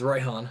Dragons,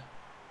 Raihan.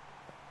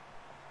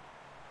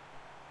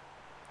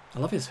 I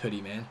love his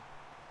hoodie, man.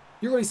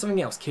 You're really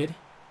something else, kid.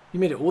 You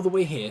made it all the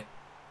way here.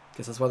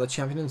 Guess that's why the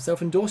champion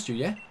himself endorsed you,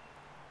 yeah?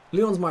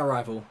 Leon's my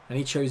rival, and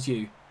he chose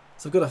you.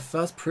 So I've got to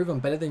first prove I'm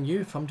better than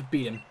you if I'm to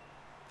beat him.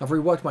 I've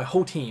reworked my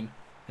whole team,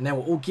 and now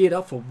we're all geared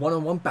up for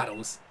one-on-one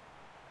battles.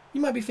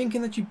 You might be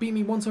thinking that you beat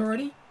me once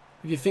already.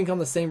 If you think I'm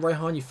the same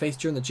Raihan you faced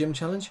during the gym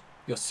challenge,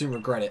 you'll soon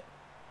regret it.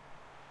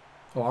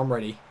 Oh, I'm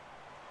ready.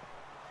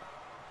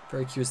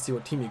 Very curious to see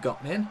what team you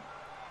got, man.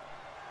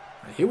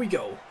 Right, here we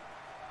go.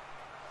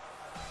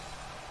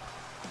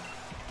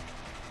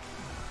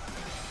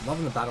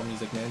 Loving the battle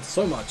music, man.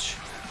 So much.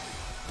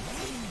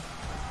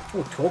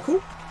 Oh,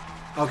 Torkoal?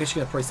 Oh, I guess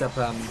you're going to price up,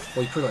 well,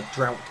 you put a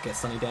Drought to get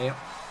Sunny Day up.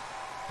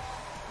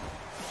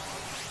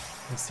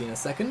 We'll see in a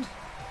second.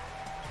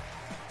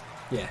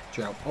 Yeah,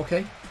 Drought.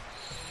 Okay.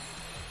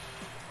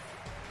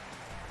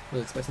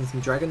 Was expecting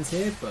some dragons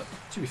here, but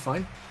should be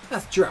fine.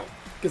 That's Drought.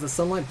 Gives the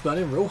sunlight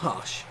burning real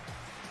harsh.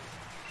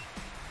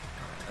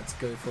 Alright, let's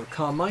go for a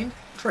Calm Mind.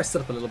 Try to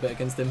set up a little bit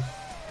against him.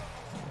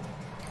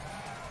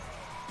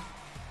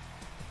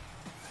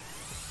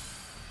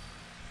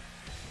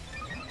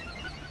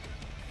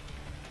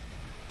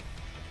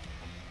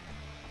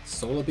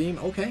 Solar Beam,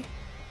 okay.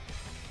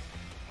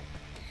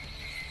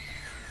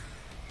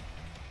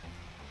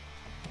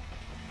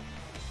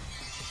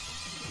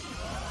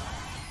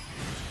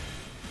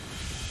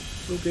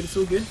 It's all good, it's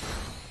all good.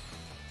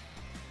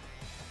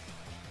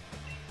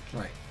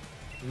 Right,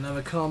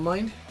 another Calm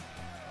Mind.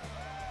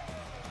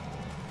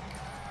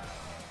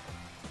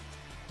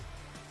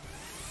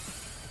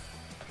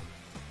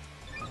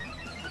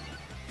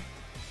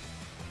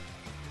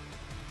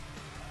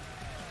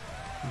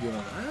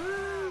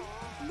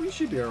 We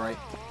should be alright.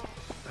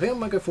 I think I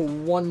might go for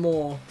one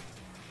more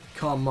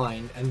Calm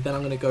Mind, and then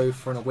I'm going to go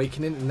for an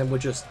Awakening, and then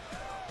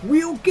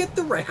we'll get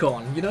the wreck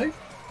on, you know?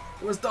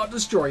 We'll start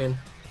destroying.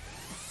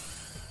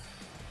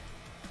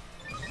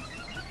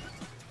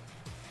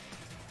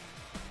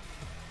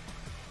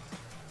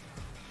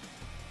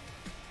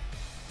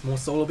 More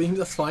Solar Beams,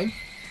 that's fine.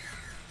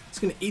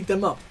 Just going to eat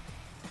them up.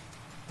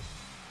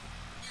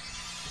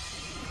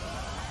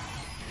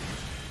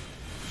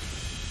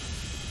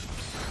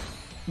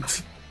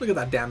 Look at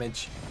that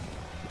damage.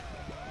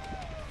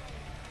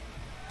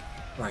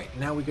 Right,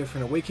 now we go for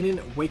an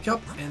Awakening, wake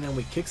up, and then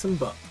we kick some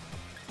butt.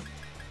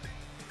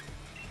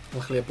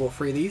 Luckily I bought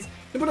 3 of these.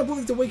 And when I bought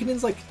these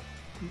Awakenings, like,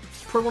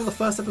 probably one of the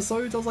first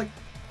episodes, I was like,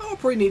 oh, I'll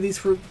probably need these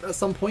for at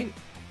some point.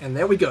 And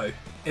there we go.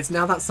 It's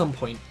now that some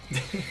point.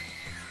 It's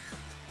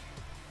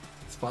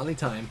finally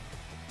time.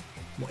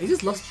 Well, he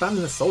just loves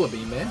spamming the Solar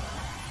Beam, man.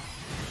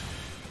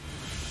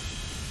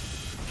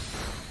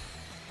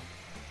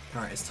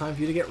 Alright, it's time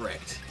for you to get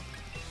wrecked.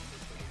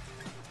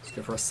 Let's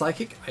go for a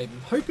Psychic.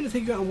 I'm hoping to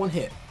take you out in one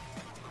hit.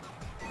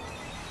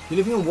 The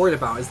only thing I'm worried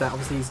about is that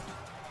obviously he's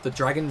the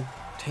Dragon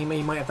Tamer.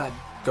 He might have that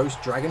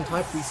Ghost Dragon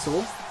type we saw.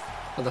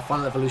 Like the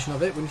final evolution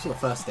of it when we saw the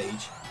first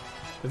stage.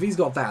 If he's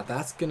got that,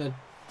 that's going to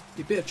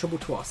be a bit of trouble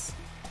to us.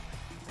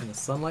 And the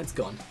sunlight's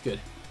gone.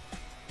 Good.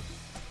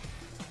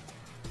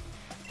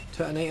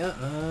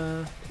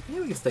 Turtonator. Yeah,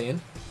 we can stay in.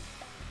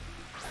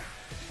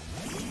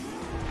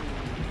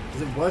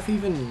 Is it worth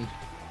even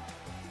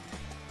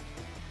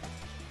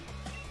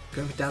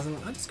going for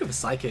Dazzling? I'll just go for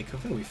Psychic. I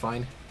think we'll be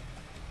fine.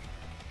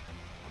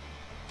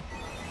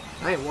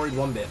 I ain't worried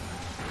one bit.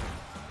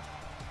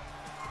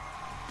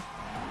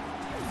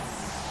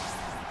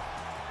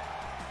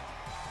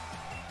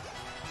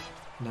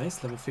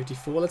 Nice, level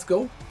 54, let's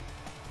go.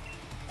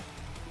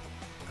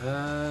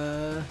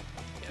 Yeah,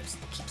 just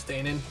keep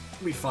staying in.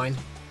 We'll be fine.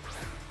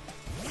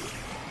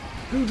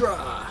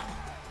 Goodra!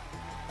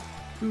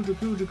 Goodra,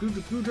 Goodra,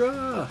 Goodra,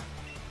 Goodra!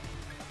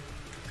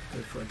 Go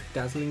for a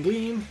Dazzling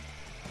Gleam.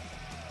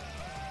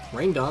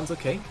 Rain Dance,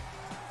 okay.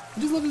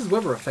 He just loves his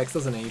weather effects,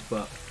 doesn't he?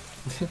 But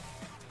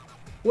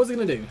what's it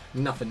gonna do?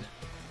 Nothing.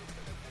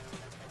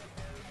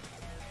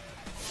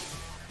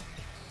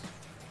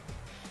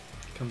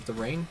 Comes the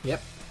rain.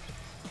 Yep.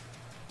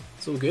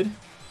 It's all good.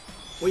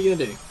 What are you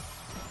gonna do?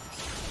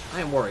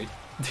 I am worried.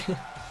 The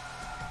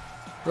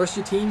rest of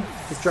your team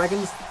is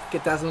dragons,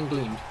 get Dazzling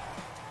Gleamed.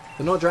 If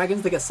they're not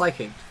dragons, they get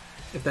Psychic.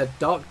 If they're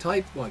dark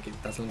type, well,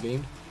 get Dazzling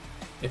Gleamed.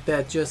 If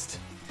they're just...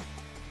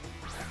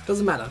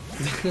 doesn't matter.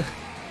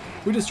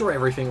 We destroy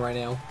everything right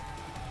now.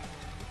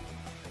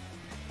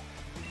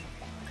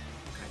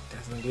 Okay,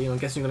 Dazzling Gleam. I'm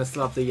guessing you're going to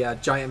still have the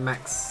Giant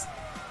Max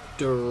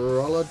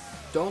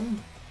Durolodon?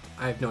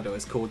 I have no idea what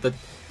it's called. The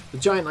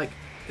giant, like,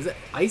 is it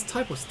Ice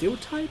type or Steel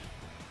type?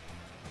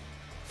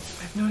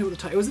 I have no idea what the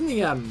type. It was in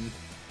the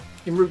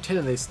in Route 10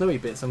 and the snowy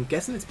bits. I'm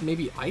guessing it's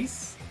maybe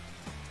Ice.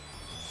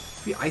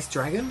 Maybe Ice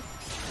Dragon,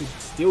 maybe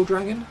Steel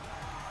Dragon.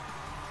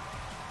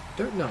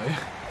 Don't know.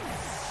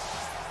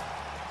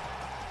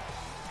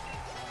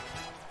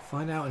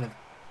 Find out in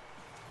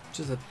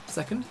just a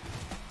second.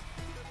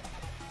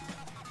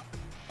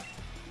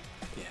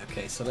 Yeah.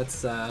 Okay. So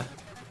let's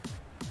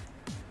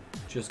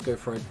just go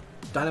for a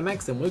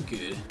Dynamax and we're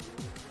good.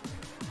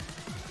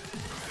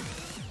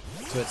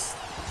 So it's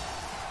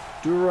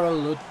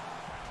Durolodon?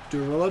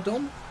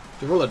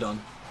 Durolodon.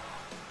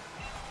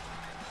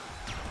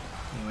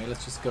 Anyway,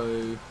 let's just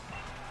go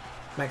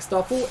Max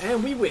Starfall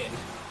and we win.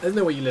 There's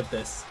no way you live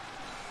this.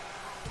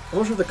 I'm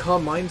not sure if the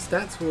Calm Mind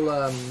stats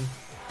will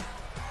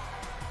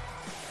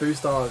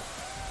boost our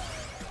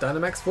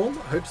Dynamax form.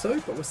 I hope so,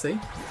 but we'll see.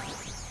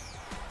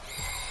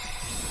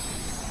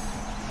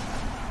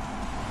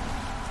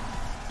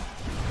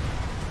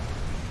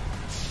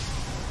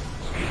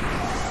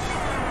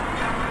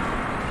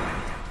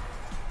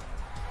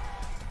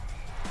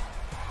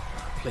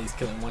 Please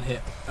kill it in one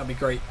hit. That'd be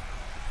great.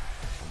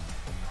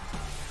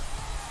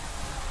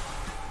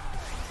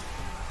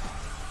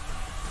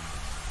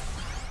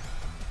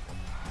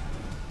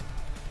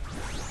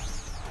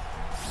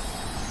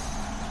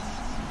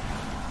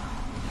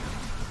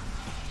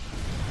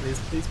 Please,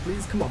 please,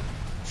 please, come on.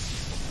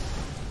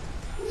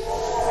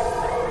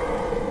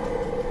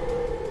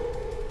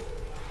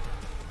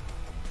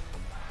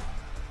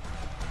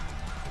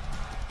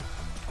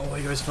 Oh,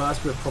 he goes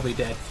first. We're probably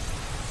dead.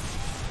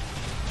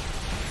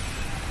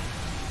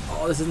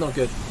 Oh, this is not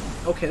good.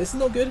 Okay, this is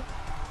not good.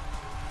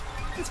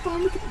 It's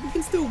fine, we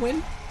can still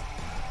win.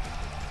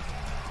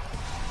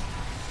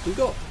 We've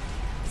got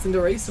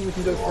Cinderace and we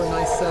can go for a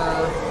nice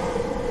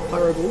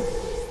Pyro Ball.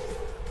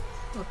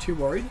 Not too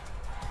worried.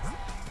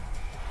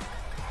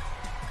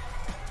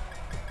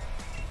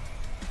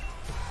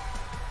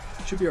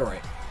 Should be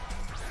alright.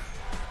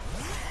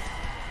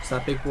 So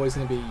that big boy's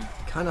going to be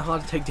kind of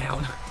hard to take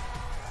down.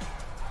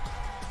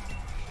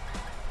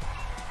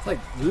 It's like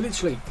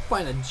literally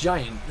fighting a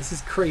giant. This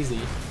is crazy.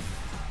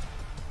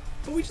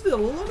 But we just did a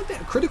lot of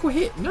damage. Critical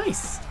hit.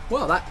 Nice.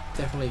 Well, that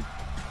definitely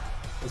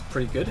was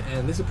pretty good.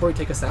 And this will probably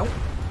take us out.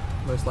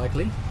 Most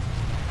likely.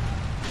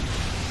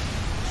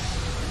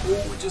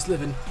 Oh, we're just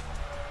living.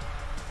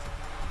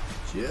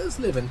 Just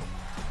living.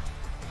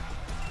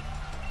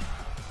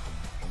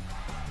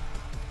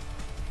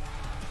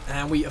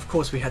 And we, of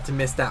course, we had to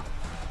miss that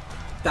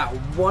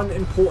one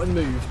important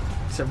move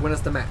to win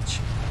us the match.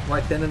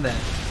 Right then and there.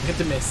 We had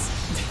to miss.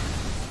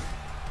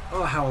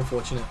 Oh, how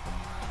unfortunate.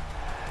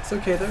 It's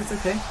okay though, it's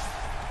okay.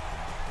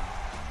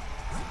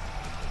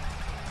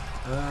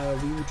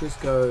 We will just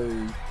go...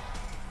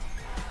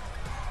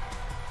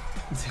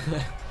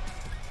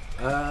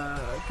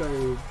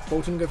 go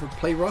Bolton, go for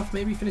play rough,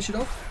 maybe finish it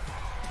off.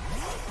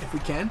 If we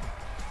can.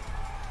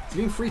 It's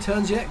been 3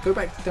 turns yet, go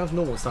back down to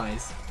normal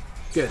size.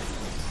 Good.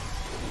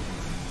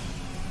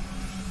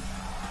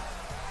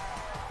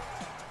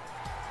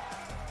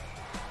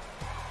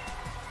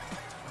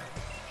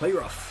 Play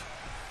rough.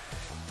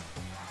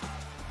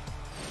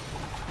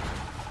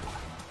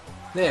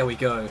 There we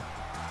go.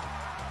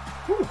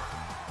 Whew.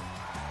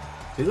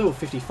 He's level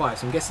 55,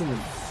 so I'm guessing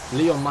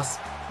Leon his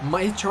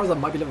Charizard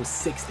might be level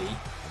 60.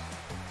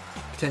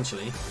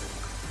 Potentially.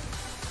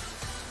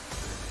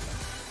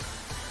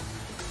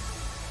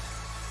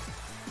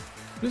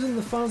 Losing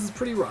the finals is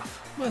pretty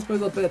rough. Well, I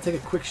suppose I'd better take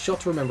a quick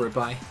shot to remember it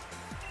by.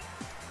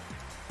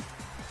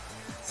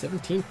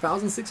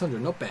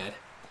 17,600, not bad.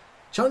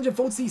 Challenger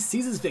Voltsy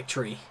seizes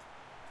victory.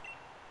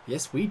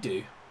 Yes, we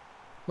do.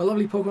 My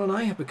lovely Pokemon and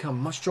I have become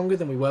much stronger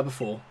than we were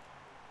before.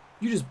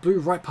 You just blew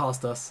right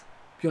past us,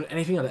 beyond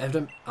anything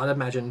I'd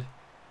imagined.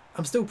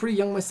 I'm still pretty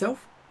young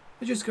myself.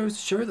 It just goes to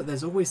show that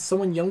there's always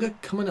someone younger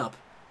coming up,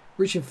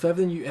 reaching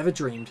further than you ever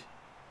dreamed.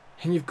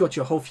 And you've got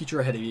your whole future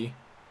ahead of you.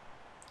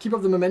 Keep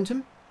up the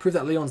momentum, prove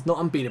that Leon's not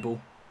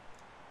unbeatable.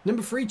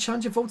 Number 3,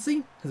 Challenger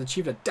Voltsy, has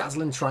achieved a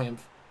dazzling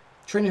triumph.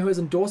 The trainer who is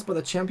endorsed by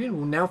the champion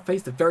will now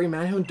face the very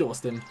man who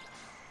endorsed him.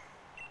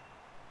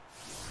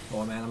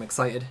 Oh man, I'm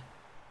excited.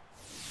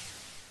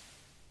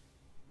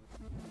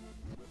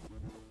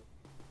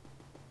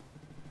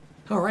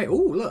 Alright, oh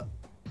look.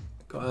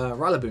 Got a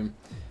Rillaboom.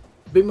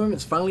 Big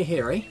moment's finally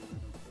here, eh?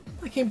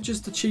 I came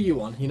just to cheer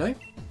you on, you know?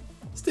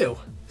 Still,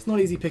 it's not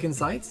easy picking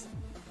sides.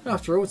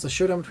 After all, it's a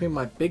showdown between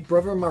my big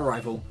brother and my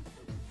rival.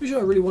 Who should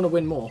I really want to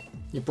win more?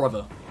 Your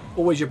brother.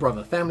 Always your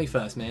brother. Family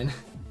first, man.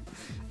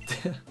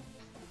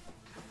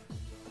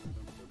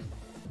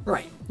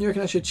 Right, you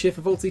reckon I should cheer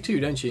for Voltsy too,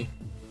 don't you?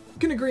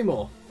 Couldn't agree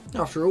more.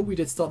 After all, we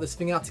did start this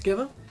thing out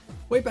together,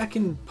 way back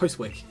in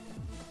Postwick.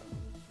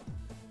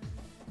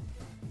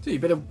 So you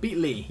better beat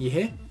Lee, you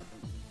hear?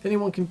 If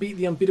anyone can beat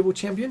the unbeatable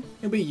champion,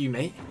 it'll be you,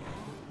 mate.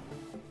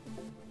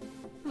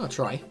 I'll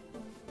try.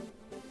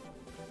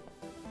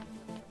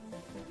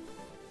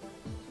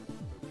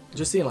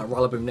 Just seeing like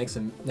Rillaboom next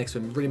to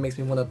him really makes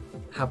me want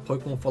to have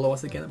Pokemon follow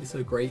us again. That'd be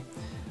so great.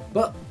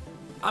 But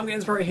I'm getting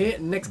this right here.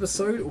 Next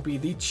episode will be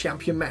the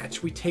champion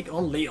match. We take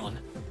on Leon.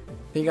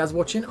 Thank you guys for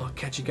watching. I'll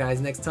catch you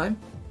guys next time.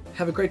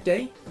 Have a great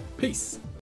day. Peace.